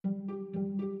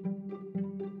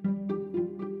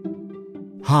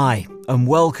Hi, and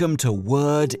welcome to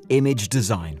Word Image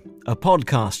Design, a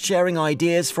podcast sharing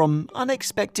ideas from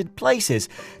unexpected places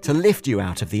to lift you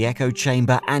out of the echo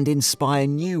chamber and inspire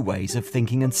new ways of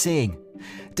thinking and seeing.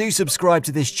 Do subscribe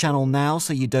to this channel now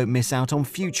so you don't miss out on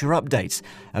future updates,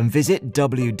 and visit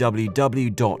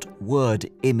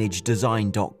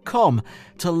www.wordimagedesign.com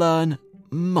to learn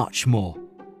much more.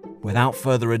 Without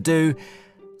further ado,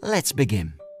 let's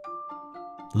begin.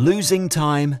 Losing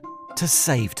time to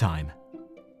save time.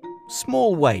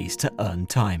 Small ways to earn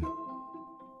time.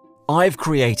 I've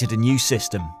created a new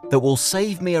system that will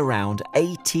save me around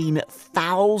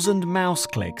 18,000 mouse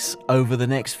clicks over the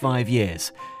next 5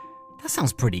 years. That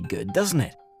sounds pretty good, doesn't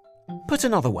it? Put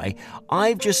another way,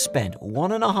 I've just spent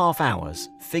 1.5 hours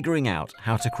figuring out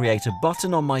how to create a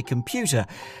button on my computer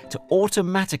to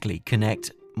automatically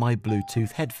connect my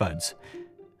Bluetooth headphones.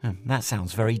 That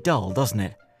sounds very dull, doesn't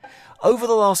it? Over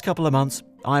the last couple of months,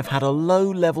 I've had a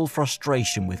low-level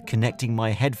frustration with connecting my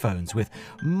headphones with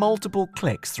multiple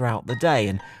clicks throughout the day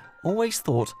and always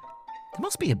thought there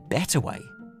must be a better way.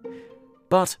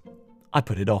 But I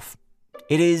put it off.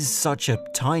 It is such a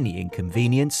tiny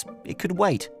inconvenience, it could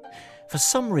wait. For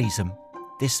some reason,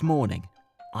 this morning,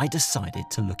 I decided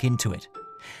to look into it.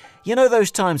 You know those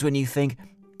times when you think,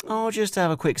 I'll just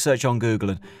have a quick search on Google,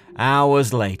 and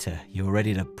hours later, you're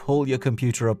ready to pull your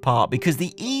computer apart because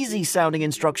the easy-sounding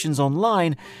instructions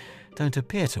online don't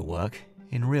appear to work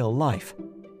in real life.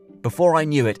 Before I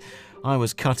knew it, I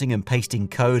was cutting and pasting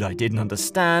code I didn't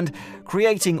understand,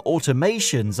 creating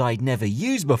automations I'd never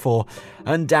used before,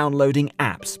 and downloading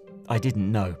apps I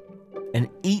didn't know. And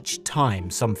each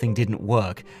time something didn't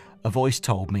work, a voice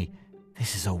told me,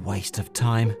 this is a waste of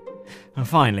time. And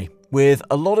finally, with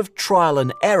a lot of trial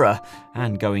and error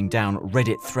and going down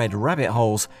Reddit thread rabbit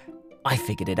holes, I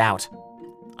figured it out.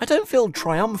 I don't feel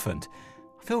triumphant.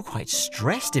 I feel quite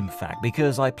stressed, in fact,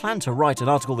 because I planned to write an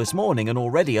article this morning and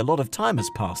already a lot of time has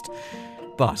passed.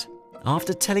 But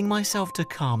after telling myself to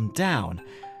calm down,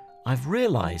 I've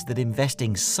realized that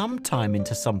investing some time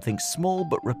into something small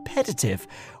but repetitive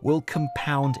will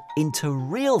compound into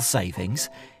real savings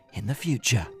in the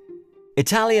future.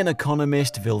 Italian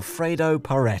economist Vilfredo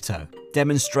Pareto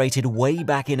demonstrated way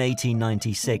back in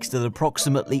 1896 that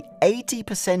approximately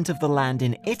 80% of the land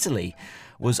in Italy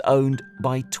was owned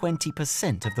by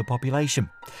 20% of the population.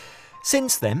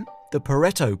 Since then, the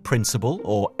Pareto principle,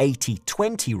 or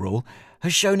 80-20 rule,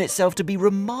 has shown itself to be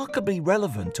remarkably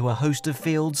relevant to a host of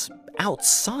fields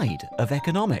outside of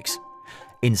economics.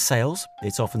 In sales,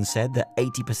 it's often said that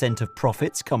 80% of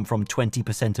profits come from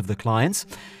 20% of the clients.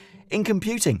 In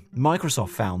computing,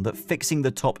 Microsoft found that fixing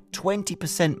the top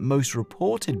 20% most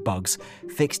reported bugs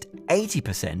fixed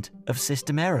 80% of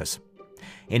system errors.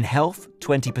 In health,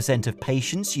 20% of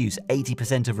patients use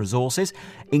 80% of resources.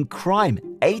 In crime,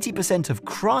 80% of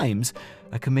crimes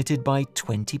are committed by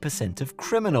 20% of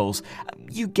criminals.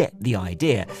 You get the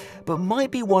idea, but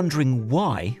might be wondering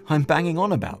why I'm banging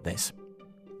on about this.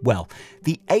 Well,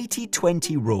 the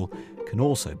 80-20 rule can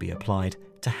also be applied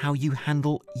to how you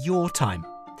handle your time.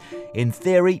 In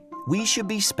theory, we should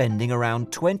be spending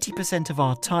around 20% of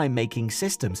our time making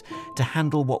systems to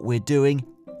handle what we're doing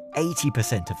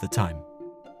 80% of the time.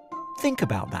 Think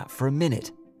about that for a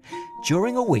minute.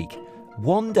 During a week,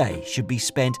 one day should be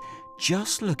spent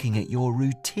just looking at your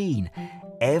routine,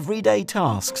 everyday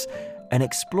tasks, and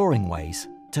exploring ways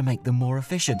to make them more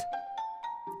efficient.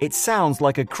 It sounds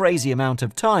like a crazy amount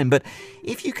of time, but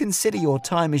if you consider your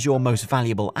time as your most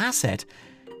valuable asset,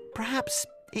 perhaps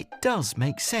it does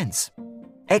make sense.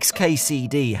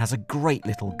 XKCD has a great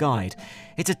little guide.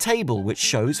 It's a table which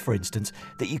shows, for instance,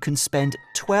 that you can spend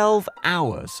 12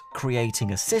 hours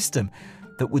creating a system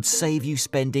that would save you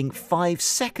spending 5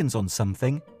 seconds on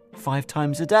something 5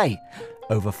 times a day.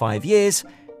 Over 5 years,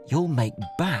 you'll make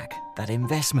back that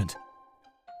investment.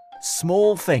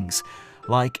 Small things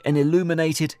like an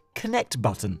illuminated connect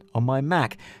button on my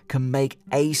Mac can make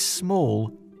a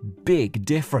small, big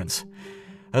difference.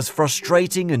 As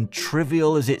frustrating and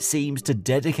trivial as it seems to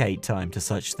dedicate time to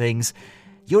such things,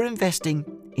 you're investing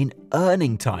in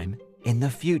earning time in the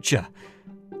future.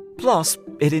 Plus,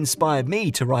 it inspired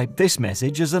me to write this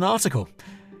message as an article.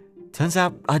 Turns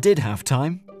out I did have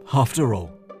time, after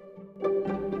all.